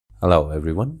Hello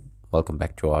everyone, welcome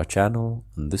back to our channel.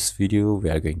 In this video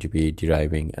we are going to be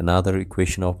deriving another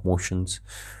equation of motions,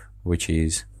 which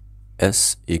is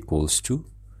s equals to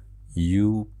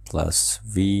u plus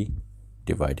v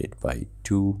divided by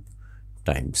 2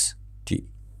 times t.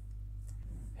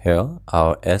 Here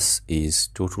our s is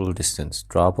total distance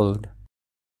traveled,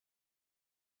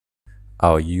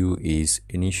 our u is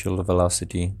initial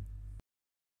velocity,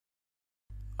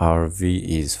 our v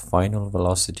is final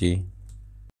velocity,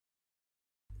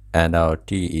 and our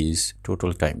t is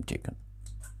total time taken.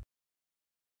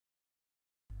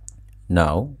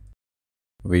 Now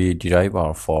we derive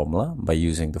our formula by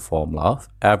using the formula of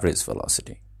average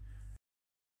velocity,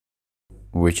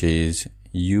 which is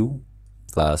u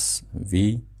plus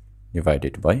v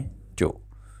divided by 2.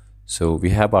 So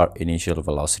we have our initial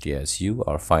velocity as u,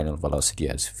 our final velocity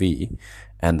as v,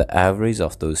 and the average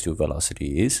of those two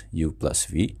velocity is u plus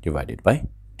v divided by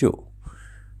 2.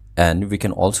 And we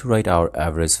can also write our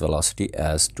average velocity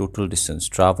as total distance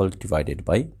traveled divided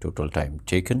by total time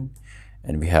taken,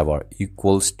 and we have our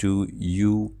equals to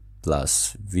u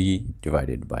plus v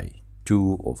divided by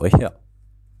 2 over here.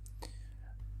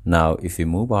 Now if we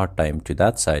move our time to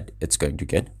that side, it's going to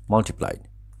get multiplied,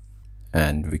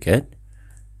 and we get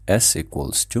s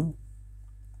equals to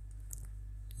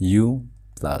u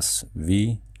plus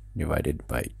v divided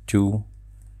by 2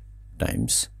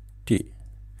 times t.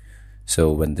 So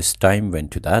when this time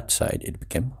went to that side, it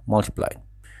became multiplied,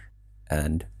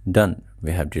 and done.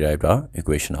 We have derived our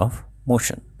equation of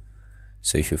motion.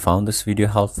 So if you found this video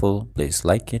helpful, please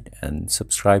like it and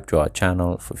subscribe to our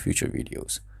channel for future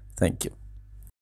videos. Thank you.